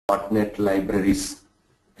.NET libraries,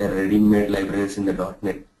 the ready-made libraries in the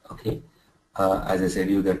 .NET. Okay, as I said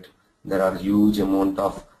you that there are huge amount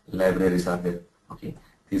of libraries are there. Okay,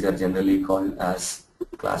 these are generally called as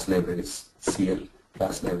class libraries, CL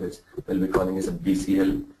class libraries. We'll be calling as a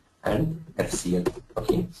BCL and FCL.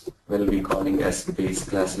 Okay, we'll be calling as base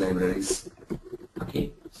class libraries.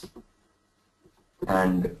 Okay,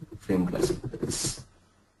 and frame class libraries.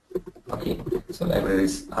 Okay, so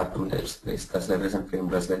libraries are two types: base class libraries and frame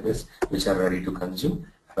class libraries, which are ready to consume,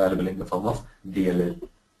 available in the form of DLL.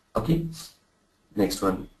 Okay, next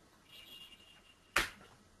one.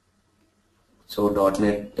 So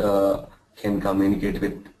 .NET can communicate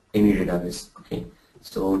with any database. Okay,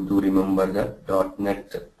 so do remember that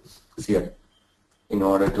 .NET here. In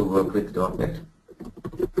order to work with .NET,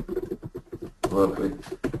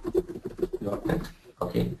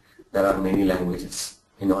 okay, there are many languages.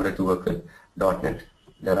 In order to work with .NET,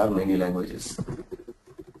 there are many languages.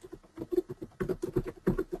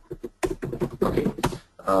 Okay,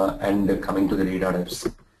 and coming to the data types.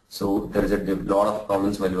 So there is a lot of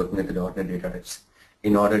problems while working with the .NET data types.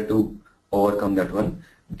 In order to overcome that one,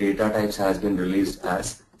 data types has been released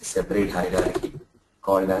as a separate hierarchy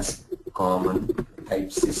called as common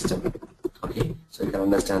type system. Okay, so you can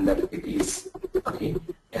understand that it is, okay,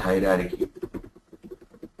 a hierarchy,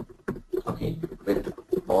 okay, with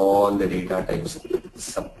all the data types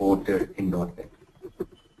supported in .NET.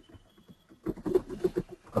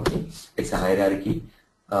 Okay, it's a hierarchy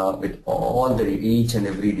with all the each and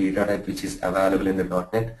every data type which is available in the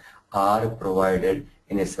 .NET are provided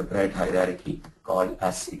in a separate hierarchy called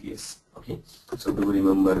as CTS. Okay, so do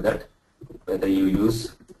remember that whether you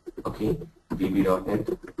use, okay, VB.NET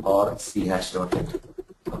or CH.NET,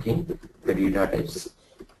 okay, the data types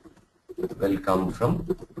will come from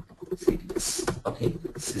CTS. Okay,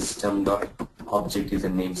 system.object is a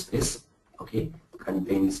namespace. Okay,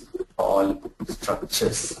 contains all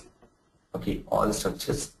structures. Okay, all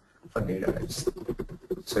structures for data types.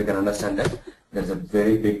 So you can understand that there is a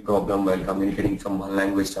very big problem while communicating from one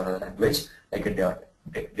language to another language, like a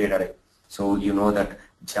data type. So you know that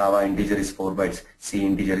Java integer is 4 bytes, C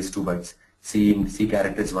integer is 2 bytes, C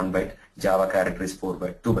character is 1 byte, Java character is 2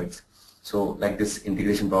 bytes. So like this,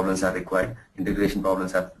 integration problems are required. Integration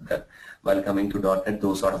problems are there. While coming to .NET,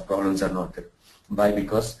 those sort of problems are not there. Why?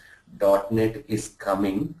 Because .NET is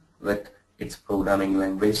coming with its programming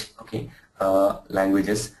language, okay,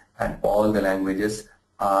 languages, and all the languages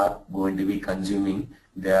are going to be consuming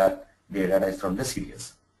their data types from the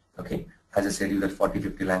CTS. Okay, as I said you that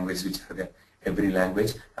 40-50 languages which are there. Every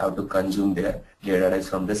language have to consume their data types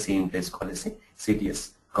from the same place called as a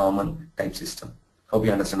CTS, common type system. Hope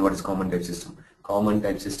you understand what is common type system. Common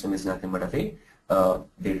type system is nothing but a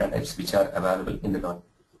data types which are available in the .NET.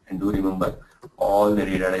 And do remember, all the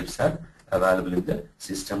data types are available in the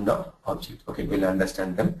system.object. Okay, we'll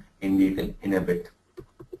understand them in detail in a bit.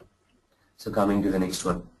 So coming to the next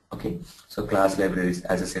one. Okay, so class libraries.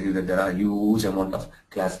 As I said you that there are huge amount of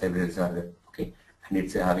class libraries are there. Okay, and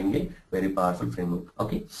it's having a very powerful framework.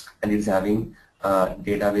 Okay, and it's having a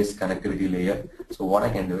database connectivity layer. So what I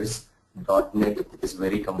can do is .NET is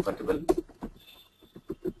very comfortable,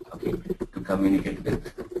 okay, to communicate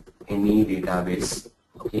with any database,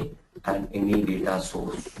 okay, and any data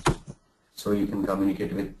source. So you can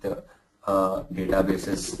communicate with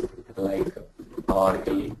databases like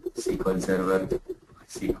Oracle, SQL Server,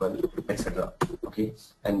 SQL, etc. Okay,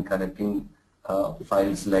 and connecting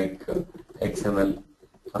files like XML,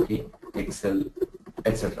 okay, Excel,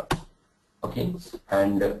 etc. Okay,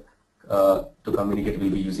 and to communicate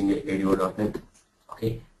we'll be using a ADO.NET,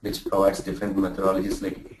 okay, which provides different methodologies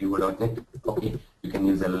like ADO.NET. Okay, you can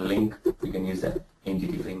use a link, you can use the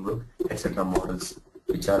entity framework, etc. models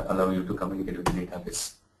which are allow you to communicate with the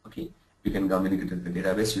database. Okay, you can communicate with the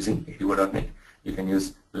database using ADO.NET. You can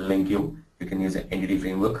use link you can use an entity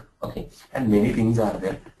framework. Okay, and many things are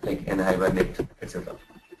there like Hibernate, etc.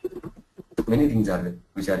 Many things are there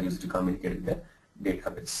which are used to communicate with the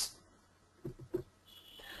database.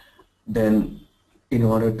 Then in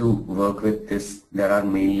order to work with this, there are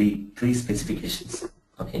mainly 3 specifications.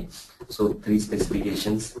 Okay, so 3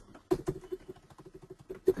 specifications,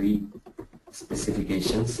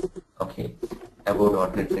 okay,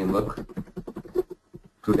 about .NET framework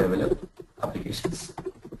to develop applications.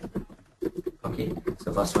 Okay,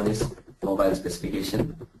 so first one is mobile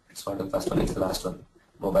specification. It's not the first one, it's the last one.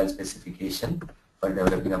 Mobile specification for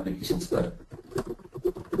developing applications for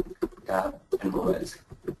tab and mobiles.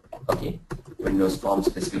 Okay, Windows form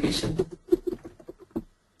specification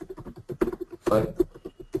for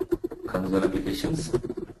console applications,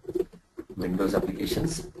 Windows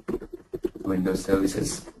applications, Windows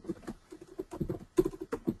services,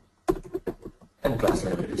 and class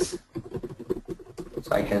libraries.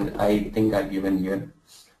 So I think I've given here,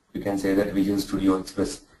 you can say that Visual Studio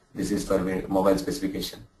Express, this is for mobile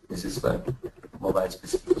specification, this is for mobile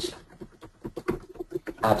specification.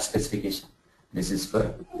 App specification, this is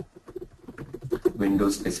for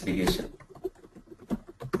Windows specification.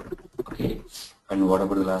 Okay, and what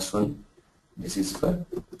about the last one? This is for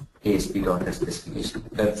ASP.NET specification.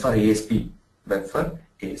 Web for ASP, web for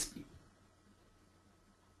ASP.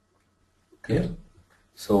 Clear?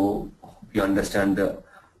 So you understand the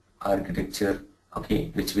architecture,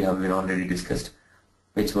 okay, which we have been already discussed,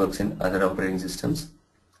 which works in other operating systems.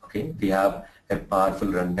 Okay, we have a powerful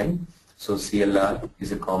runtime. So CLR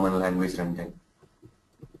is a common language runtime.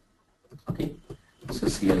 Okay, so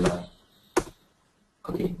CLR.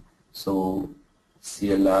 Okay, so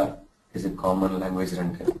CLR is a common language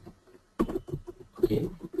runtime. Okay,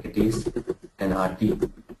 it is an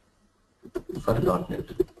RT for .NET.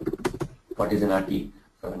 What is an RT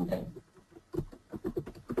for runtime?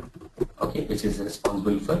 Okay, which is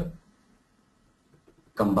responsible for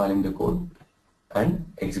compiling the code and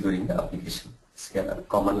executing the application. CLR,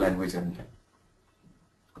 common language runtime.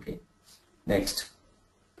 Okay, next,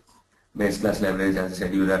 base class libraries. As I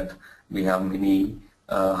said you that we have many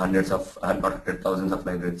hundreds of, not hundred, thousands of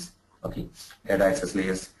libraries. Okay, data access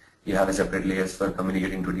layers. You have a separate layers for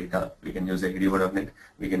communicating to data. We can use the Edureka.NET,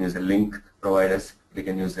 we can use the link providers, we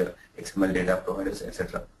can use the XML data providers,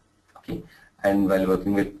 etc. Okay, and while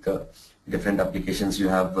working with different applications, you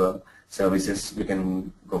have services. We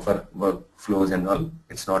can go for workflows and all.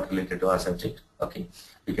 It's not related to our subject. Okay,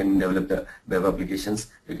 you can develop the web applications,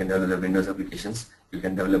 you can develop the Windows applications, you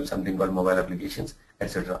can develop something called mobile applications,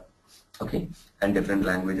 etc. Okay, and different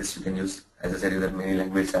languages you can use. As I said, there are many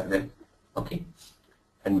languages are there. Okay,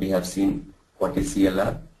 and we have seen what is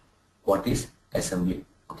CLR, what is assembly.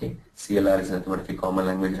 Okay, CLR is nothing but a common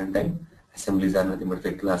language runtime. Assemblies are nothing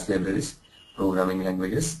but class libraries. Programming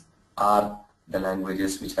languages are the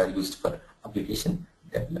languages which are used for application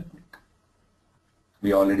development.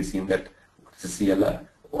 We already seen that what is the CLR,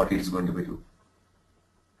 what it is going to be do.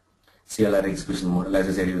 CLR Execution Model, as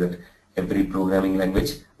I said you that every programming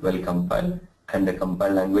language will compile, and the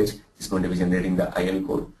compiled language is going to be generating the IL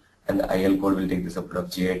code, and the IL code will take the support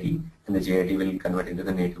of JIT, and the JIT will convert into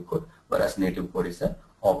the native code, whereas native code is the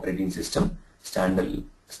operating system standalone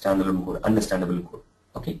code, understandable code.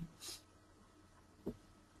 Okay,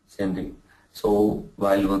 same thing. So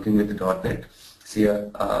while working with the .NET, see,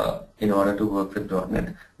 in order to work with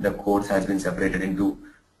 .NET, the codes has been separated into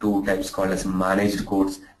two types called as managed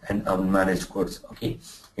codes and unmanaged codes. Okay,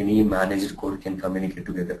 any managed code can communicate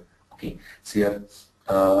together. Okay, so here,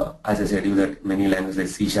 as I said you that many languages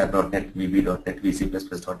like C#.NET, VB.NET,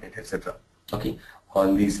 VC++.NET, etc. Okay,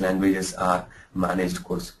 all these languages are managed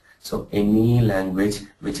codes. So any language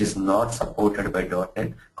which is not supported by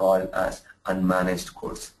 .NET called as unmanaged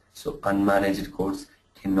codes. So unmanaged codes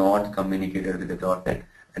cannot communicate with the .NET,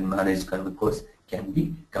 and managed codes can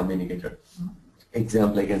be communicated.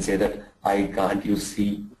 Example, I can say that I can't use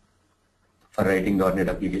C for writing .NET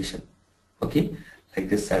application. Okay, like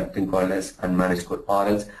this thing called as unmanaged code, or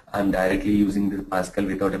else I'm directly using the Pascal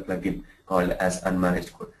without a plugin called as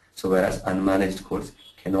unmanaged code. So whereas unmanaged codes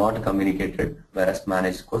cannot communicate, whereas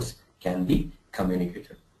managed codes can be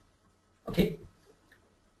communicated. Okay,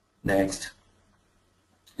 next,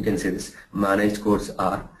 you can say this: managed codes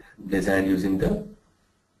are designed using the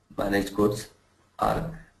managed codes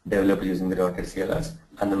are developed using the .NET CLRs,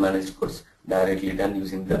 and the managed codes directly done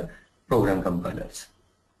using the program compilers.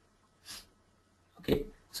 Okay,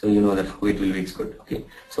 so you know that how it will be executed. Okay,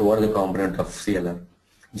 so what are the components of CLR?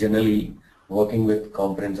 Generally, working with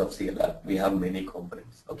components of CLR, we have many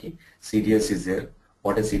components. Okay, CTS is there.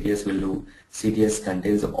 What a CTS will do? CTS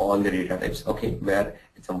contains all the data types. Okay, where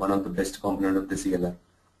it's one of the best component of the CLR.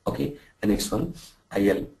 Okay, the next one,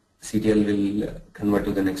 IL. CTL will convert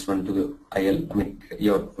to the next one to the IL. I mean,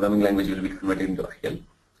 your programming language will be converted into IL.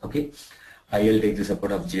 Okay, IL takes the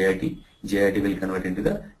support of JIT. JIT will convert into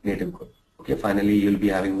the native code. Okay, finally you will be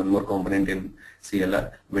having one more component in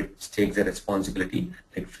CLR which takes the responsibility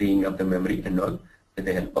like freeing up the memory and all with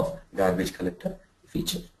the help of garbage collector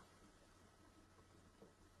feature.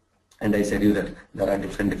 And I said you that there are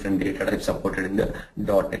different data types supported in the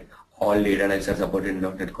 .NET. All data types are supported in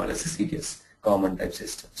 .NET called as CTS, common type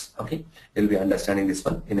systems. Okay, you'll be understanding this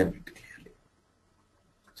one in a bit clearly.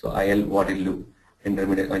 So IL, what it will do?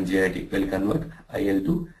 Intermediate on JIT will convert IL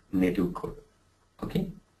to native code.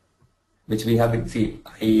 Okay, which we have. See,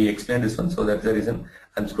 I explained this one, so that's the reason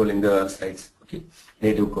I'm scrolling the slides. Okay,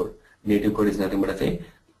 native code. Native code is nothing but a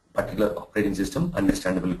particular operating system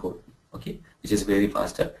understandable code. Okay, which is very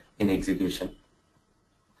faster in execution.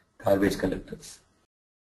 garbage collectors.